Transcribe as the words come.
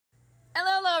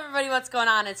Everybody, what's going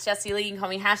on? It's Jessie Lee. You can call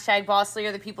me #BossLee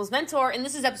or the People's Mentor, and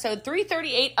this is episode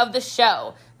 338 of the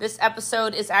show. This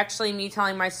episode is actually me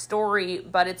telling my story,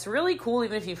 but it's really cool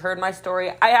even if you've heard my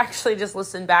story. I actually just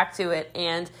listened back to it,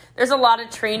 and there's a lot of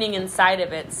training inside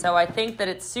of it, so I think that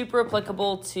it's super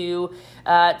applicable to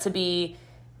be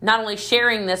not only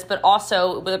sharing this, but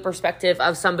also with a perspective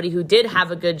of somebody who did have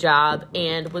a good job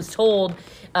and was told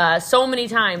so many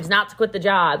times not to quit the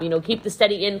job, keep the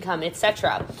steady income,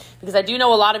 etc. Because I do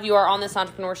know a lot of you are on this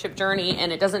entrepreneurship journey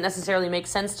and it doesn't necessarily make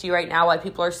sense to you right now why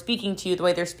people are speaking to you the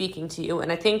way they're speaking to you.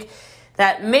 And I think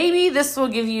that maybe this will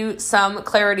give you some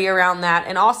clarity around that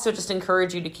and also just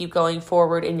encourage you to keep going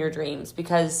forward in your dreams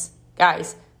because,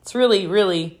 guys, it's really,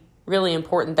 really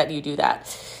important that you do that.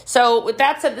 So with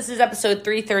that said, this is episode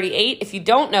 338. If you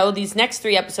don't know, these next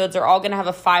 3 episodes are all going to have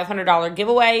a $500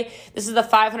 giveaway. This is the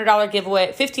 $500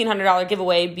 giveaway, $1,500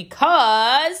 giveaway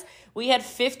because we had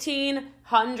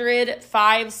 1,500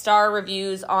 5-star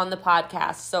reviews on the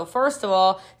podcast. So first of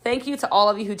all, thank you to all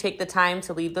of you who take the time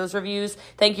to leave those reviews.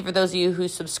 Thank you for those of you who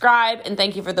subscribe, and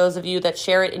thank you for those of you that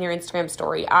share it in your Instagram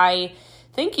story. I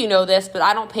think you know this, but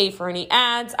I don't pay for any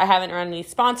ads. I haven't run any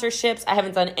sponsorships. I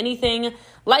haven't done anything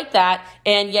like that.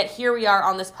 And yet here we are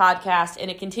on this podcast,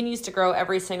 and it continues to grow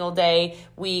every single day,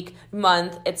 week,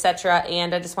 month, etc.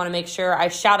 And I just want to make sure I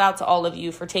shout out to all of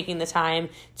you for taking the time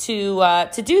to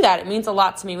do that. It means a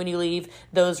lot to me when you leave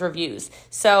those reviews.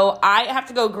 So I have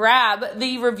to go grab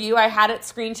the review. I had it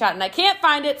screenshot and I can't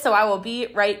find it, so I will be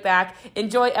right back.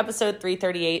 Enjoy episode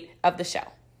 338 of the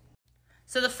show.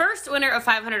 So the first winner of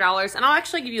 $500, and I'll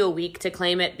actually give you a week to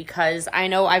claim it because I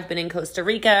know I've been in Costa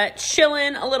Rica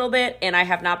chilling a little bit and I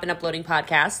have not been uploading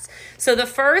podcasts. So the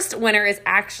first winner is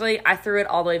actually, I threw it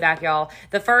all the way back, y'all.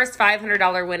 The first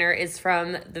 $500 winner is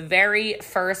from the very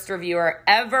first reviewer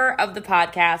ever of the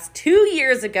podcast 2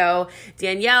 years ago,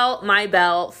 Danielle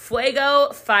Maybell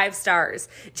Fuego, 5 stars.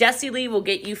 Jessie Lee will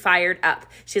get you fired up.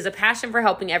 She has a passion for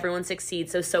helping everyone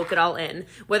succeed, so soak it all in.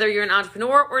 Whether you're an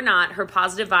entrepreneur or not, her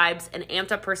positive vibes and amped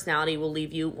up personality will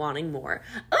leave you wanting more.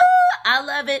 Oh, I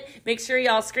love it. Make sure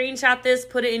y'all screenshot this,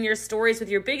 put it in your stories with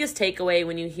your biggest takeaway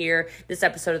when you hear this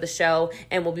episode of the show,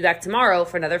 and we'll be back tomorrow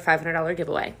for another $500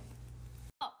 giveaway.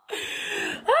 Oh, well,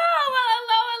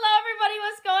 hello, everybody.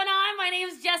 What's going on? My name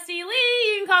is Jessie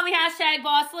Lee. You can call me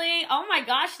 #BossLee. Oh my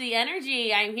gosh, the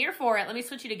energy. I'm here for it. Let me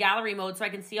switch you to gallery mode so I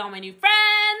can see all my new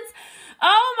friends.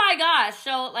 Oh my gosh.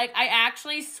 So I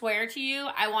actually swear to you,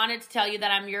 I wanted to tell you that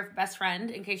I'm your best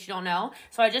friend in case you don't know.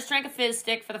 So I just drank a fizz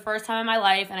stick for the first time in my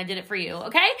life and I did it for you.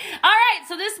 Okay. All right.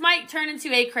 So this might turn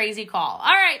into a crazy call.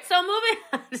 All right. So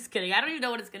moving, just kidding. I don't even know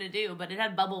what it's going to do, but it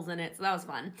had bubbles in it. So that was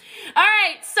fun. All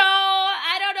right. So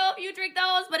I don't know if you drink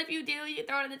those, but if you do, you can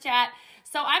throw it in the chat.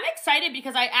 So I'm excited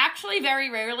because I actually very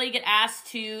rarely get asked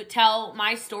to tell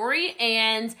my story,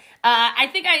 and I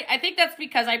think that's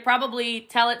because I probably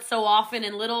tell it so often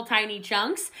in little tiny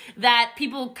chunks that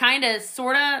people kind of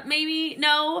sort of maybe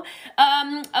know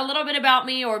a little bit about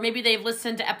me, or maybe they've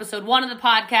listened to episode 1 of the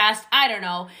podcast. I don't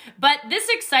know, but this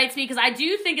excites me because I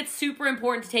do think it's super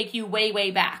important to take you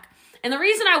way back. And the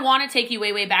reason I want to take you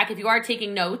way back, if you are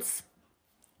taking notes,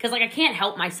 because I can't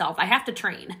help myself. I have to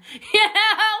train,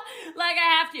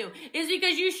 I have to, is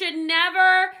because you should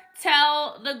never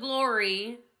tell the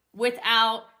glory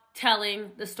without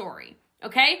telling the story,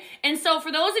 okay? And so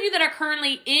for those of you that are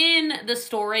currently in the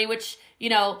story, which,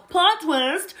 plot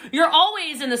twist, you're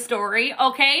always in the story,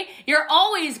 okay? You're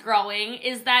always growing,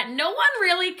 is that no one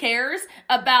really cares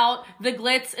about the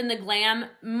glitz and the glam,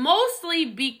 mostly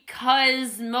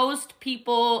because most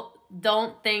people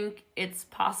don't think it's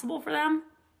possible for them.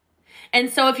 And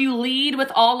so if you lead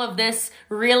with all of this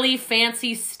really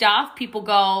fancy stuff, people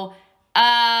go,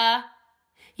 I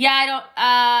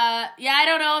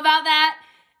don't know about that.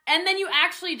 And then you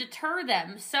actually deter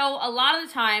them. So a lot of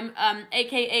the time,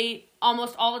 AKA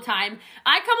almost all the time,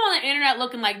 I come on the internet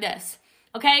looking like this.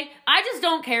 Okay, I just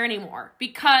don't care anymore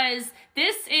because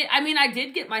I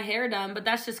did get my hair done, but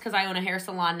that's just because I own a hair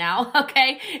salon now,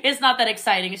 okay? It's not that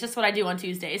exciting. It's just what I do on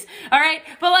Tuesdays, all right?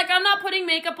 But, I'm not putting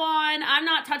makeup on. I'm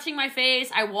not touching my face.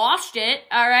 I washed it,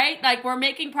 all right? We're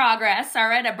making progress, all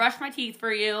right? I brushed my teeth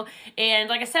for you, and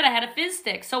like I said, I had a fizz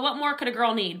stick, so what more could a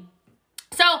girl need?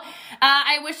 So,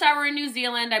 I wish I were in New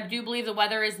Zealand. I do believe the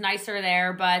weather is nicer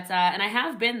there, but, and I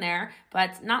have been there,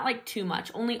 but not too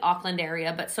much, only Auckland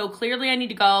area. But so clearly I need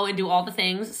to go and do all the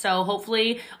things. So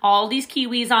hopefully all these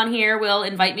Kiwis on here will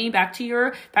invite me back to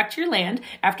your land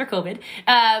after COVID.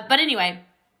 But anyway,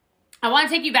 I want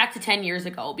to take you back to 10 years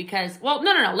ago because, no.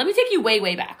 Let me take you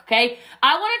way back, okay?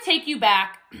 I want to take you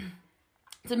back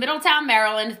to Middletown,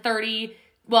 Maryland, 30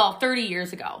 30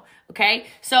 years ago. Okay.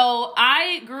 So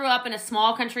I grew up in a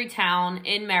small country town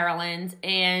in Maryland,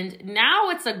 and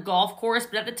now it's a golf course,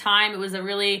 but at the time it was a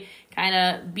really kind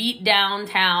of beat down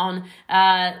town.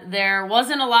 There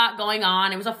wasn't a lot going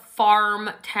on. It was a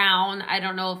farm town. I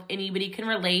don't know if anybody can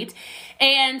relate.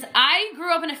 And I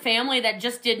grew up in a family that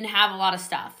just didn't have a lot of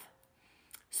stuff.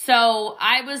 So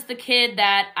I was the kid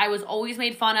that I was always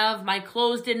made fun of. My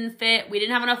clothes didn't fit. We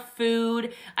didn't have enough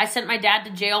food. I sent my dad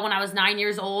to jail when I was 9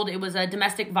 years old. It was a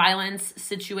domestic violence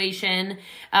situation.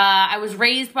 I was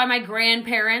raised by my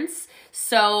grandparents.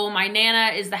 So my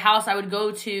Nana is the house I would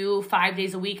go to 5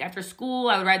 days a week after school.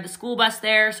 I would ride the school bus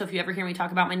there. So if you ever hear me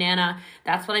talk about my Nana,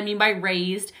 that's what I mean by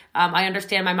raised. I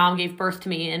understand my mom gave birth to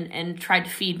me and tried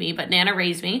to feed me, but Nana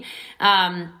raised me.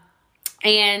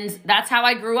 And that's how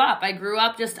I grew up. I grew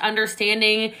up just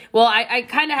understanding, well, I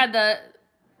kind of had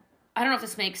I don't know if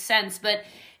this makes sense, but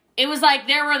it was like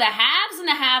there were the haves and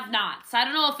the have-nots. I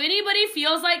don't know if anybody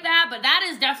feels like that, but that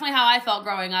is definitely how I felt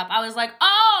growing up. I was like,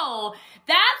 oh,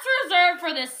 that's reserved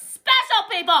for the special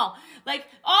people. Like,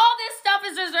 all this stuff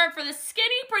is reserved for the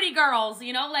skinny, pretty girls,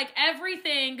 you know, like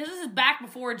everything, because this is back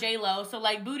before J-Lo, so,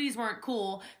 like, booties weren't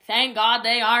cool. Thank God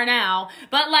they are now.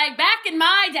 But, like, back in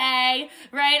my day,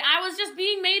 right, I was just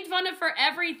being made fun of for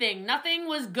everything. Nothing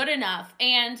was good enough.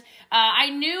 And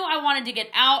I knew I wanted to get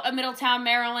out of Middletown,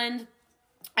 Maryland.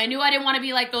 I knew I didn't want to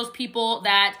be like those people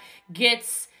that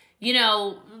gets... You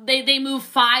know, they move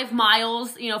 5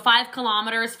 miles, 5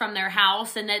 kilometers from their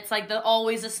house, and it's like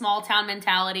always a small town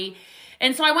mentality.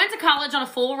 And so I went to college on a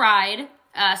full ride.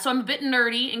 So I'm a bit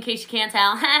nerdy, in case you can't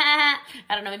tell. I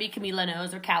don't know, maybe Camila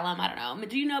knows, or Callum, I don't know.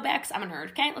 Do you know, Bex? I'm a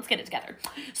nerd, okay? Let's get it together.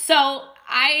 So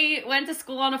I went to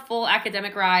school on a full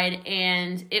academic ride,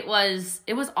 and it was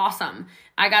awesome.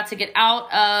 I got to get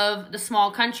out of the small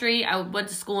country. I went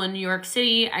to school in New York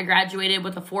City. I graduated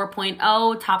with a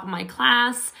 4.0, top of my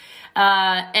class.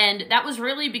 And that was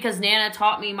really because Nana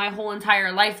taught me my whole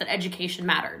entire life that education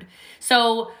mattered.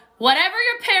 So whatever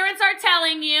your parents are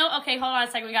telling you, okay, hold on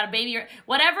a second, we got a baby.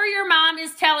 Whatever your mom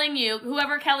is telling you,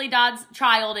 whoever Kelly Dodd's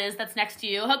child is that's next to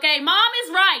you, okay, mom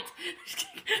is right.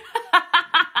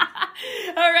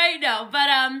 All right, no, but,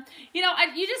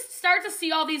 you just start to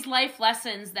see all these life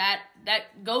lessons that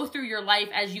go through your life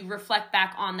as you reflect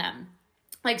back on them.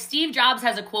 Like Steve Jobs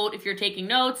has a quote, if you're taking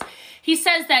notes. He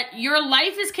says that your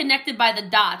life is connected by the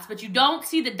dots, but you don't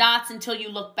see the dots until you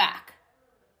look back.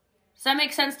 Does that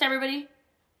make sense to everybody?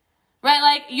 Right?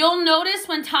 Like, you'll notice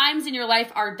when times in your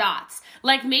life are dots.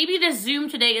 Like, maybe this Zoom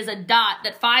today is a dot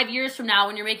that 5 years from now,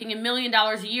 when you're making $1 million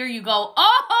a year, you go,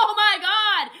 oh my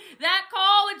God, that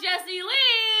call with Jessie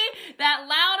Lee, that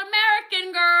loud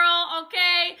American girl,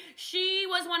 okay? She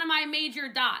was one of my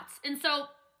major dots. And so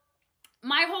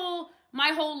my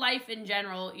whole life in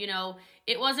general,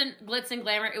 it wasn't glitz and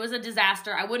glamour. It was a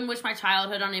disaster. I wouldn't wish my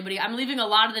childhood on anybody. I'm leaving a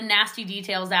lot of the nasty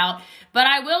details out. But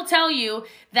I will tell you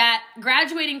that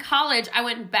graduating college, I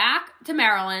went back to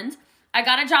Maryland. I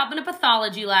got a job in a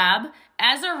pathology lab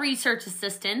as a research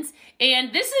assistant.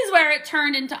 And this is where it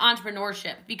turned into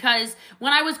entrepreneurship, because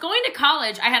when I was going to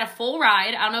college, I had a full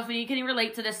ride. I don't know if any can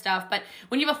relate to this stuff, but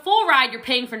when you have a full ride, you're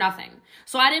paying for nothing.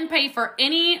 So I didn't pay for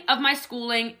any of my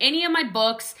schooling, any of my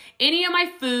books, any of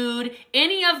my food,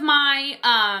 any of my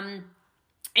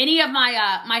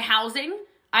my housing.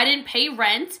 I didn't pay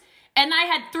rent. And I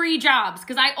had 3 jobs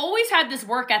because I always had this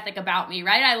work ethic about me,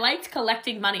 right? I liked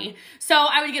collecting money. So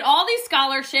I would get all these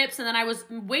scholarships, and then I was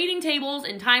waiting tables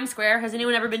in Times Square. Has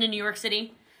anyone ever been to New York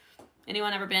City?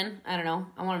 Anyone ever been? I don't know.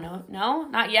 I want to know. No?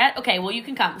 Not yet? Okay, well, you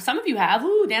can come. Some of you have.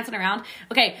 Ooh, dancing around.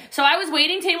 Okay, so I was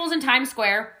waiting tables in Times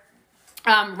Square.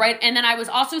 Right, and then I was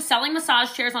also selling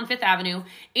massage chairs on Fifth Avenue,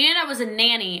 and I was a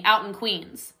nanny out in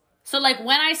Queens. So, like,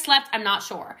 when I slept, I'm not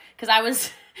sure, because I was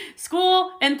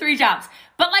school and 3 jobs.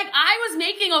 But, like, I was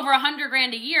making over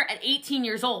 $100,000 a year at 18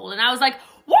 years old, and I was like,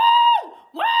 woo,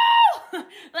 woo,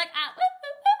 like,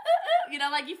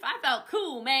 I felt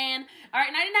cool, man. All right,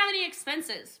 and I didn't have any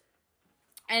expenses.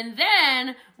 And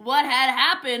then what had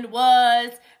happened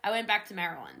was I went back to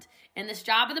Maryland. And this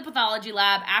job in the pathology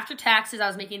lab, after taxes, I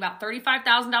was making about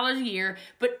 $35,000 a year.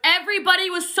 But everybody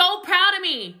was so proud of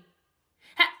me.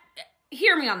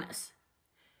 Hear me on this.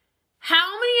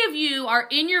 How many of you are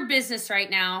in your business right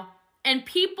now and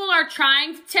people are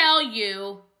trying to tell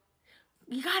you,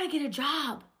 you got to get a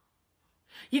job.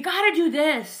 You got to do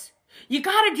this. You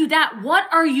got to do that. What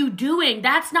are you doing?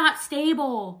 That's not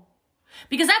stable.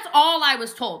 Because that's all I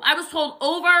was told. I was told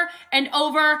over and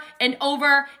over and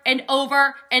over and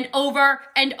over and over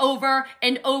and over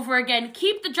and over again,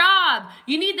 keep the job.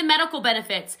 You need the medical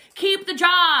benefits. Keep the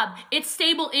job. It's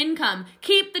stable income.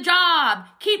 Keep the job.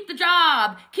 Keep the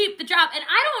job. Keep the job. And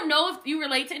I don't know if you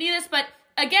relate to any of this, but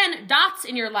again, dots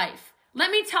in your life. Let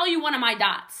me tell you one of my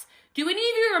dots. Do any of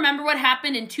you remember what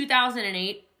happened in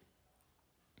 2008?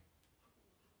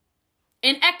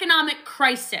 An economic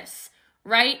crisis,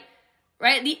 right?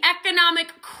 Right? The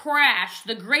economic crash,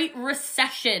 the Great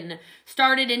Recession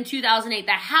started in 2008.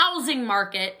 The housing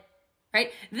market,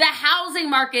 right? The housing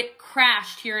market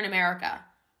crashed here in America,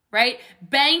 right?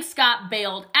 Banks got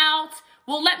bailed out.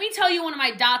 Well, let me tell you one of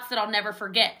my dots that I'll never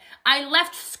forget. I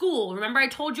left school. Remember I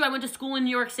told you I went to school in New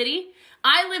York City?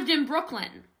 I lived in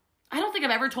Brooklyn. I don't think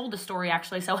I've ever told this story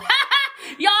actually, so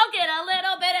y'all get a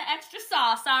little bit of extra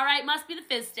sauce, all right? Must be the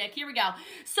fizz stick. Here we go.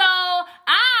 So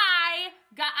I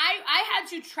had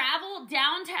to travel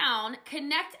downtown,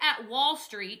 connect at Wall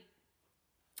Street,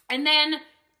 and then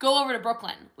go over to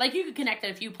Brooklyn. Like, you could connect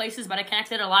at a few places, but I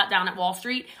connected a lot down at Wall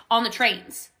Street on the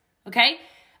trains, okay?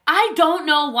 I don't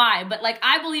know why, but like,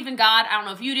 I believe in God. I don't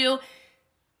know if you do.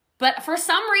 But for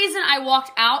some reason, I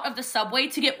walked out of the subway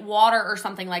to get water or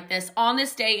something like this on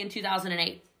this day in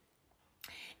 2008.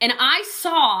 And I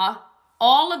saw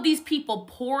all of these people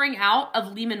pouring out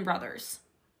of Lehman Brothers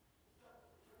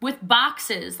with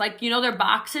boxes. Like, you know, they're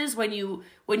boxes when you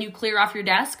clear off your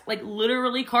desk, like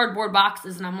literally cardboard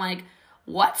boxes. And I'm like,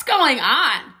 what's going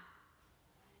on?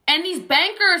 And these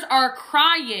bankers are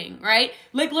crying, right?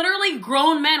 Like literally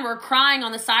grown men were crying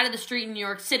on the side of the street in New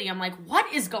York City. I'm like,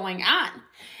 what is going on?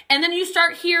 And then you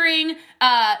start hearing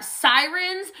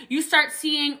sirens. You start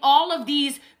seeing all of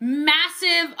these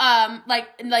massive,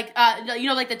 like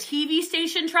the TV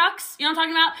station trucks. You know what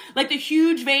I'm talking about? Like the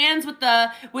huge vans with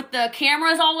the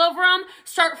cameras all over them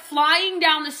start flying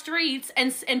down the streets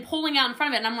and pulling out in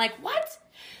front of it. And I'm like, what?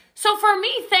 So for me,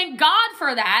 thank God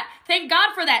for that. Thank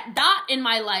God for that dot in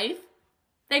my life.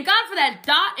 Thank God for that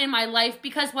dot in my life,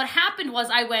 because what happened was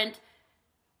I went,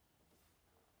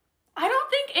 I don't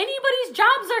think anybody's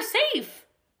jobs are safe.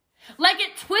 Like,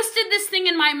 it twisted this thing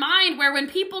in my mind where when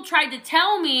people tried to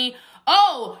tell me,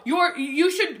 oh, you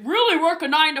should really work a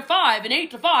 9 to 5, an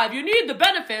 8 to 5, you need the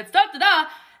benefits,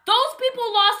 those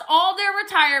people lost all their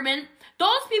retirement.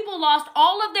 Those people lost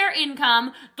all of their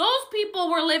income. Those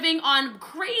people were living on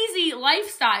crazy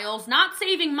lifestyles, not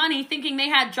saving money, thinking they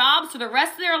had jobs for the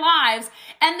rest of their lives,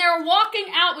 and they're walking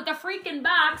out with a freaking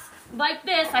box like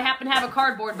this. I happen to have a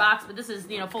cardboard box, but this is,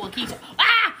 full of ketones.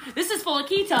 This is full of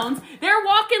ketones. They're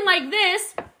walking like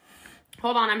this.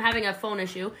 Hold on, I'm having a phone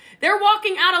issue. They're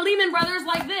walking out of Lehman Brothers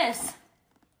like this.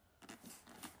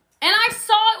 And I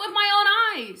saw it with my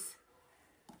own eyes.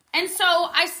 And so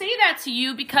I say that to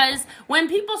you because when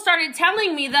people started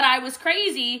telling me that I was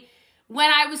crazy,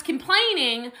 when I was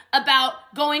complaining about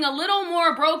going a little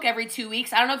more broke every 2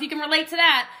 weeks, I don't know if you can relate to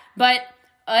that, but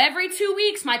every 2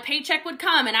 weeks my paycheck would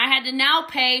come and I had to now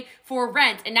pay for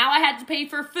rent, and now I had to pay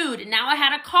for food, and now I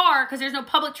had a car because there's no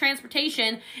public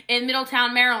transportation in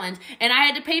Middletown, Maryland, and I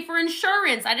had to pay for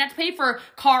insurance. I didn't have to pay for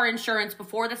car insurance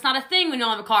before. That's not a thing when you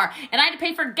don't have a car. And I had to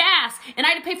pay for gas, and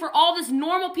I had to pay for all this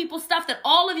normal people stuff that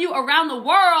all of you around the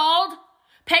world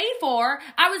pay for.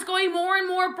 I was going more and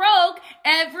more broke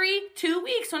every 2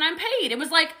 weeks when I'm paid. It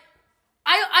was like,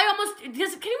 I almost, can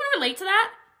anyone relate to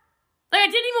that? Like, I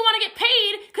didn't even want to get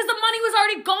paid because the money was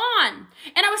already gone.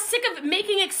 And I was sick of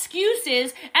making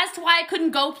excuses as to why I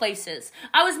couldn't go places.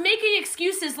 I was making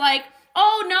excuses like,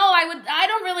 oh, no, I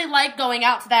don't really like going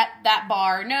out to that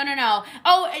bar. No.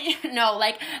 Oh, no,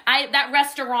 like, that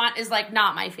restaurant is, like,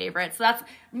 not my favorite. So that's,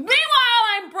 meanwhile,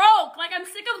 I'm broke. Like, I'm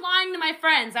sick of lying to my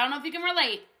friends. I don't know if you can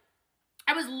relate.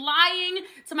 I was lying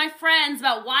to my friends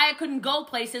about why I couldn't go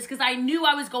places because I knew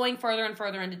I was going further and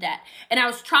further into debt. And I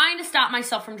was trying to stop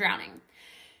myself from drowning.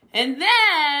 And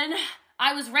then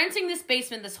I was renting this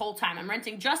basement this whole time. I'm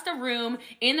renting just a room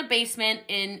in the basement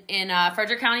in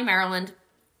Frederick County, Maryland.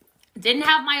 Didn't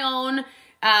have my own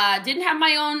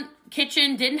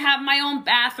kitchen, didn't have my own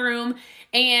bathroom.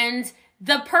 And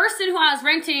the person who I was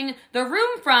renting the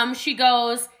room from, she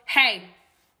goes, hey,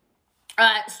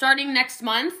 starting next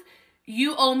month,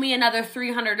 you owe me another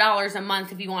 $300 a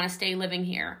month if you want to stay living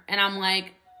here. And I'm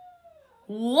like,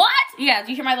 what? Yeah,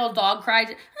 do you hear my little dog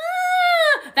cry?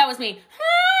 That was me.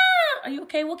 Are you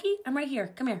okay, Wookie? I'm right here.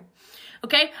 Come here.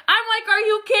 Okay? I'm like, are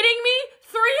you kidding me?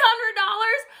 $300?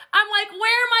 I'm like, where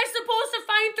am I supposed to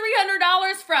find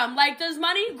 $300 from? Like, does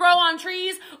money grow on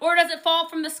trees or does it fall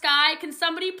from the sky? Can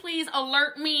somebody please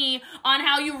alert me on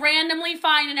how you randomly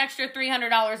find an extra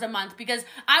 $300 a month? Because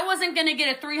I wasn't going to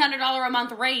get a $300 a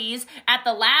month raise at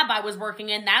the lab I was working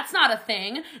in. That's not a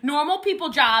thing. Normal people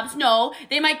jobs, no.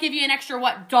 They might give you an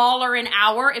extra, dollar an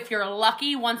hour if you're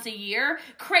lucky once a year.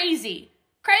 Crazy.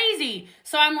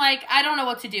 So I'm like, I don't know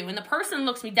what to do. And the person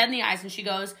looks me dead in the eyes and she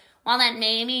goes, well, then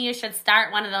maybe you should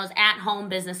start one of those at-home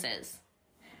businesses.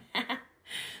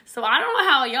 So I don't know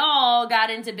how y'all got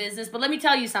into business, but let me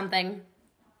tell you something.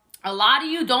 A lot of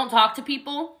you don't talk to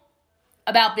people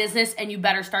about business, and you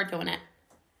better start doing it.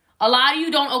 A lot of you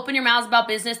don't open your mouths about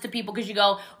business to people because you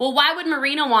go, well, why would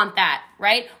Marina want that,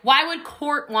 right? Why would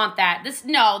Court want that?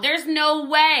 No, there's no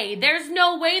way. There's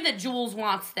no way that Jules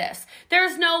wants this.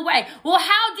 There's no way. Well,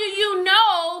 how do you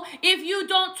know if you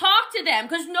don't talk to them?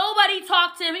 Because nobody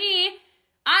talked to me.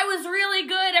 I was really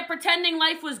good at pretending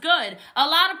life was good. A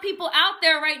lot of people out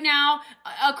there right now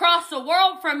across the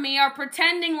world from me are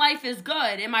pretending life is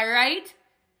good. Am I right?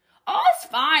 Oh, it's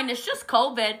fine. It's just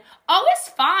COVID. Oh, it's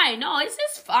fine. No, it's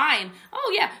just fine.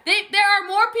 Oh, yeah. There are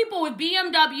more people with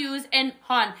BMWs and,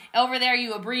 over there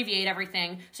you abbreviate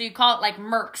everything. So you call it like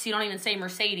Mercs. You don't even say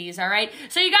Mercedes, all right?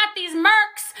 So you got these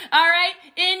Mercs, all right,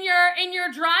 in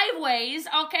your driveways,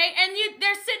 okay? And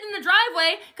they're sitting in the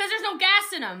driveway because there's no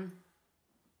gas in them.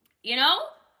 You know?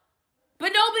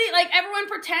 But nobody, everyone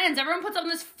pretends. Everyone puts up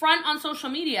this front on social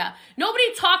media.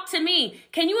 Nobody talked to me.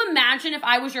 Can you imagine if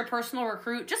I was your personal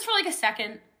recruit? Just for a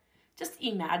second. Just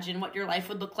imagine what your life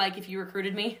would look like if you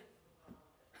recruited me.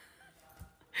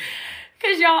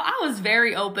 Because, y'all, I was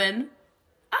very open.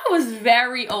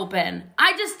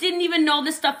 I just didn't even know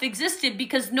this stuff existed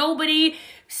because nobody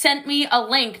sent me a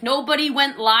link. Nobody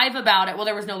went live about it. Well,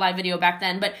 there was no live video back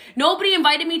then, but nobody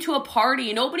invited me to a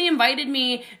party. Nobody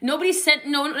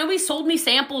sold me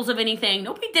samples of anything.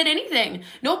 Nobody did anything.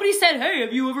 Nobody said, hey,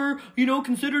 have you ever,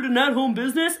 considered an at-home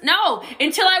business? No,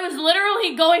 until I was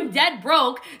literally going dead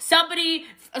broke. Somebody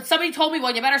told me,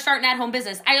 well, you better start an at-home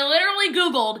business. I literally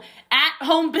Googled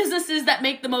at-home businesses that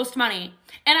make the most money.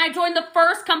 And I joined the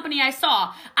first company I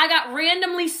saw. I got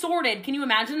randomly sorted. Can you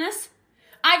imagine this?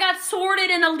 I got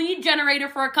sorted in a lead generator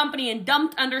for a company and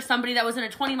dumped under somebody that was in a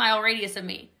 20-mile radius of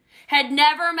me. Had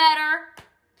never met her.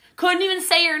 Couldn't even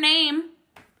say her name.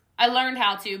 I learned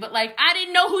how to, but I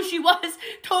didn't know who she was.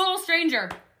 Total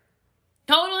stranger.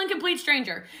 Total and complete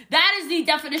stranger. That is the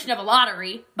definition of a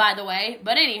lottery, by the way.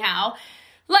 But anyhow,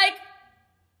 I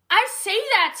say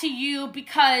that to you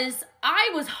because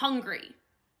I was hungry.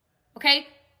 Okay?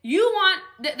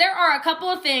 There are a couple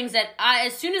of things that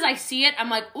as soon as I see it, I'm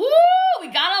like, ooh, we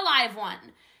got a live one.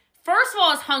 First of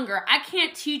all is hunger. I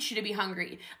can't teach you to be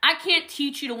hungry. I can't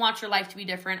teach you to want your life to be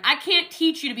different. I can't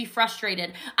teach you to be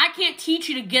frustrated. I can't teach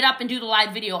you to get up and do the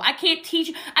live video. I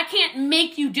can't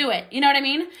make you do it. You know what I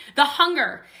mean? The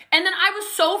hunger. And then I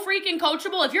was so freaking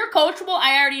coachable. If you're coachable,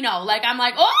 I already know. I'm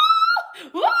like, oh!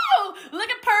 Woo! Look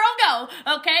at Pearl go,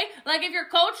 okay? If you're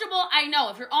coachable, I know.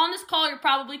 If you're on this call, you're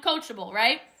probably coachable,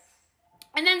 right?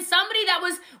 And then somebody that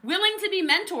was willing to be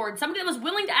mentored, somebody that was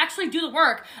willing to actually do the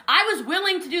work. I was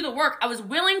willing to do the work. I was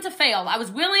willing to fail. I was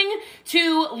willing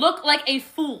to look like a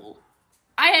fool.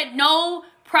 I had no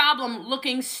problem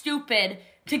looking stupid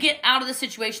to get out of the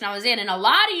situation I was in. And a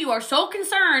lot of you are so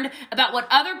concerned about what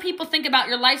other people think about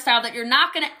your lifestyle that you're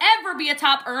not going to ever be a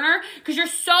top earner because you're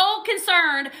so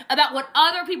concerned about what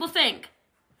other people think.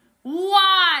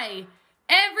 Why?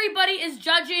 Everybody is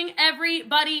judging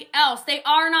everybody else. They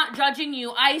are not judging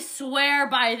you. I swear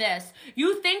by this.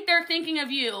 You think they're thinking of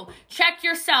you. Check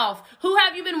yourself. Who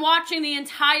have you been watching the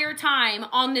entire time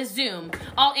on this Zoom?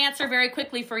 I'll answer very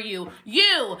quickly for you.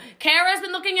 You. Kara's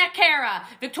been looking at Kara.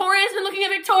 Victoria's been looking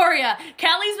at Victoria.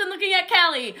 Kelly's been looking at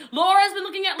Kelly. Laura's been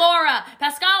looking at Laura.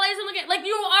 Pascale's been looking at,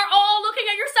 you are all looking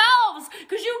at yourselves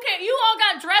because you all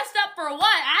got dressed up for what?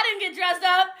 I didn't get dressed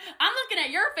up. I'm looking at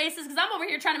your faces because I'm over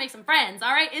here trying to make some friends.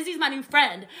 All right, Izzy's my new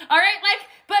friend. All right,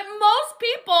 but most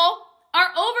people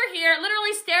are over here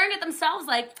literally staring at themselves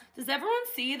does everyone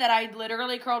see that I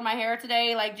literally curled my hair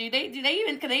today?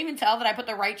 Can they even tell that I put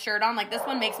the right shirt on? this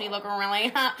one makes me look really,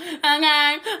 okay, no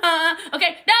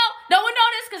one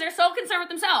noticed because they're so concerned with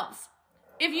themselves.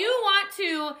 If you want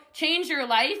to change your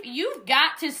life, you've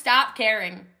got to stop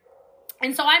caring.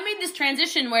 And so I made this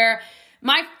transition where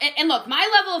my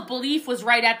level of belief was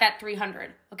right at that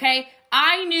 300, okay?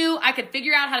 I knew I could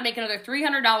figure out how to make another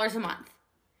 $300 a month.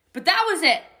 But that was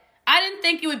it. I didn't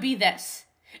think it would be this.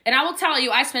 And I will tell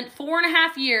you, I spent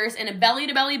 4.5 years in a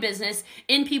belly-to-belly business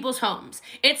in people's homes.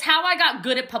 It's how I got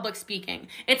good at public speaking.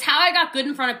 It's how I got good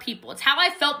in front of people. It's how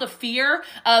I felt the fear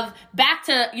of back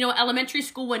to, elementary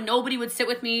school when nobody would sit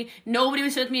with me. Nobody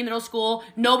would sit with me in middle school.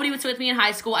 Nobody would sit with me in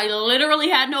high school. I literally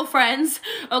had no friends,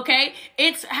 okay?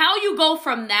 It's how you go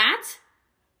from that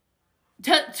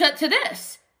to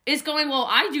this. Is going, well,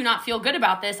 I do not feel good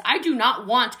about this. I do not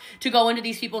want to go into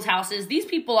these people's houses. These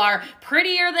people are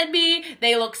prettier than me.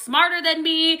 They look smarter than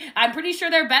me. I'm pretty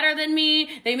sure they're better than me.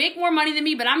 They make more money than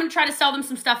me, but I'm going to try to sell them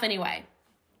some stuff anyway.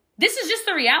 This is just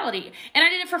the reality. And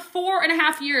I did it for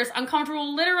 4.5 years,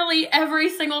 uncomfortable literally every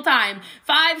single time.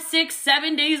 5, 6,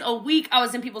 7 days a week I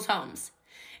was in people's homes.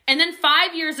 And then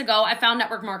 5 years ago, I found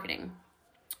network marketing.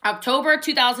 October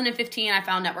 2015, I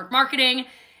found network marketing.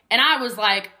 And I was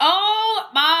like, oh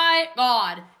my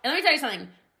God. And let me tell you something.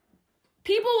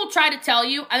 People will try to tell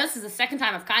you, and this is the second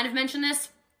time I've kind of mentioned this,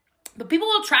 but people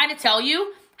will try to tell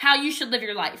you how you should live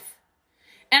your life.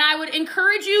 And I would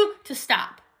encourage you to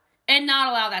stop and not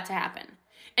allow that to happen.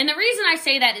 And the reason I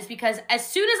say that is because as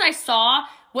soon as I saw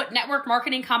what network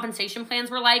marketing compensation plans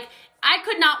were like, I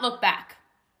could not look back.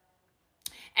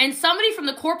 And somebody from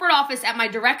the corporate office at my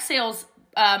direct sales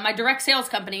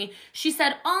company, she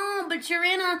said, oh, but you're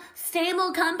in a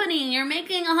stable company. You're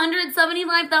making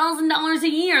 $175,000 a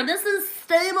year. This is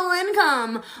stable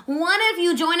income. What if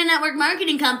you join a network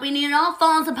marketing company and it all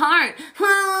falls apart?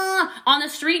 On the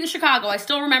street in Chicago. I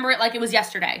still remember it like it was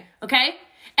yesterday. Okay?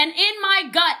 And in my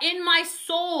gut, in my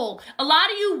soul, a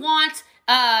lot of you want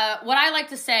what I like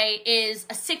to say is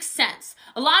a sixth sense.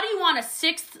 A lot of you want a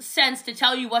sixth sense to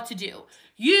tell you what to do.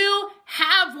 You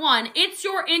have one. It's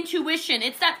your intuition.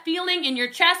 It's that feeling in your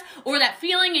chest or that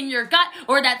feeling in your gut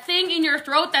or that thing in your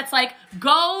throat that's like,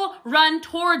 go run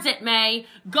towards it, May.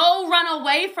 Go run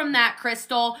away from that,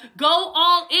 Crystal. Go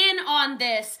all in on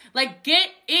this. Like, get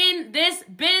in this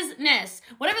business.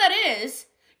 Whatever that is,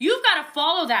 you've got to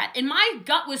follow that. And my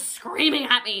gut was screaming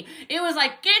at me. It was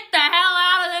like, get the hell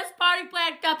out of this party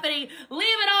plan company. Leave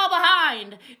it all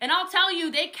behind. And I'll tell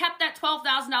you, they kept that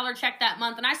 $12,000 check that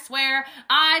month. And I swear,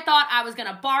 I thought I was going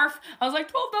to barf. I was like,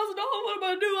 $12,000, what am I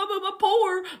going to do? I'm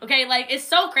poor. Okay, like, it's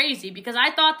so crazy because I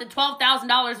thought that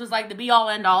 $12,000 was like the be all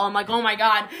end all. I'm like, oh my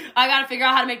God, I got to figure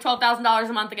out how to make $12,000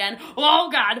 a month again. Oh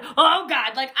God.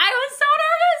 Like, I was so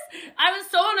nervous. I was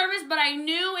so nervous, but I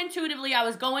knew intuitively I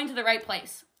was going to the right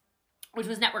place, which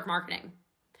was network marketing.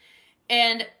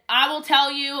 And I will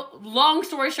tell you, long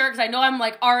story short, because I know I'm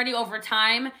like already over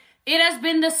time, it has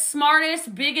been the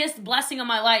smartest, biggest blessing of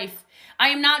my life. I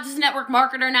am not just a network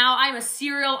marketer now. I am a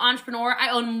serial entrepreneur. I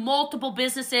own multiple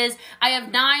businesses. I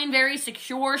have 9 very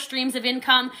secure streams of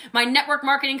income. My network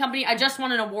marketing company, I just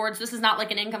won an award, so this is not like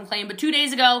an income claim, but 2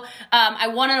 days ago, I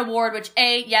won an award, which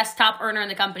yes, top earner in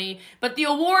the company. But the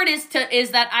award is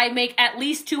that I make at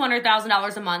least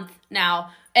 $200,000 a month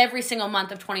now, every single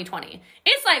month of 2020.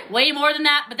 It's like way more than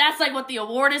that, but that's like what the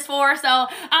award is for. So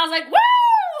I was like, woo!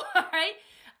 All right.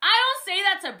 I don't say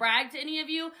that to brag to any of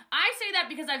you. I say that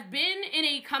because I've been in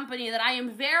a company that I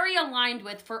am very aligned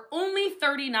with for only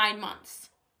 39 months.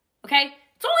 Okay?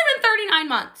 It's only been 39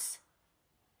 months.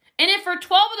 And if for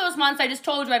 12 of those months I just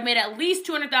told you I've made at least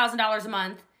 $200,000 a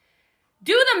month,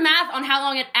 do the math on how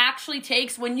long it actually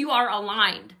takes when you are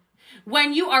aligned,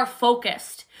 when you are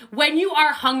focused, when you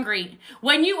are hungry,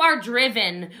 when you are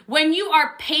driven, when you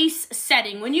are pace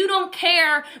setting, when you don't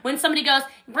care when somebody goes,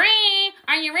 Bree,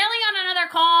 are you really on another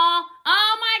call?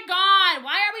 Oh my God,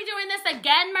 why are we doing this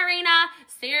again, Marina?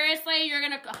 Seriously, you're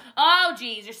gonna, oh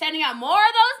geez, you're sending out more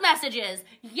of those messages.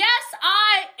 Yes,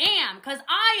 I am, because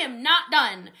I am not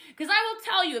done. Because I will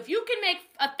tell you, if you can make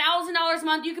 $1,000 a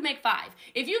month, you can make 5.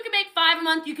 If you can make 5 a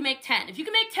month, you can make 10. If you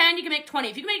can make 10, you can make 20.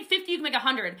 If you can make 50, you can make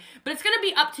 100. But it's gonna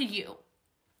be up to you.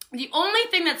 The only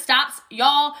thing that stops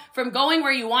y'all from going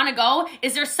where you want to go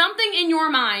is there's something in your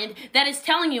mind that is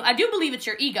telling you, I do believe it's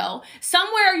your ego,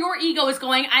 somewhere your ego is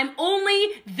going, I'm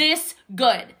only this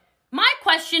good. My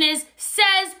question is,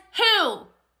 says who?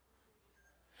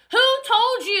 Who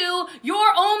told you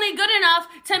you're only good enough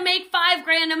to make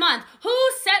 $5,000 a month? Who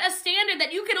set a standard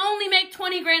that you can only make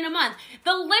 $20,000 a month?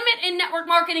 The limit in network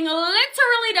marketing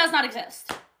literally does not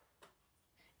exist.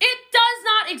 It does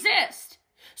not exist.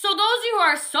 So those of you who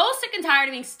are so sick and tired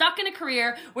of being stuck in a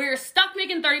career where you're stuck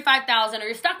making $35,000 or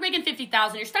you're stuck making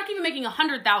 $50,000, you're stuck even making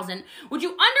 $100,000, would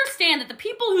you understand that the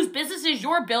people whose businesses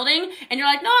you're building and you're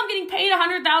like, no, I'm getting paid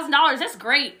 $100,000. That's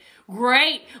great.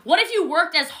 Great. What if you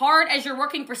worked as hard as you're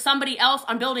working for somebody else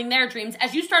on building their dreams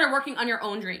as you started working on your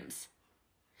own dreams?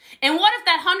 And what if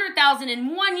that $100,000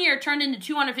 in 1 year turned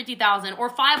into $250,000 or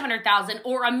 $500,000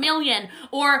 or $1 million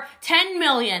or $10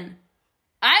 million?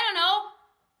 I don't know.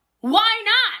 Why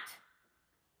not?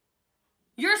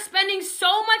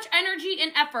 energy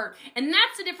and effort. And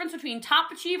that's the difference between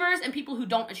top achievers and people who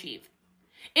don't achieve.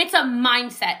 It's a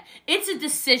mindset. It's a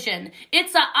decision.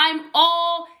 It's a I'm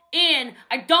all in.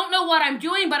 I don't know what I'm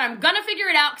doing, but I'm going to figure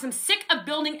it out because I'm sick of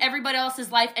building everybody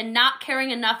else's life and not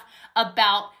caring enough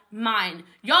about mine.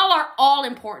 Y'all are all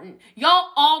important. Y'all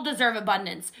all deserve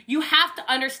abundance. You have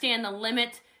to understand the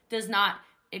limit does not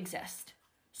exist.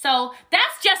 So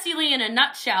that's Jessie Lee in a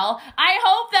nutshell. I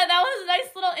hope that was a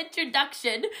nice little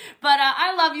introduction, but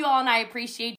I love you all and I appreciate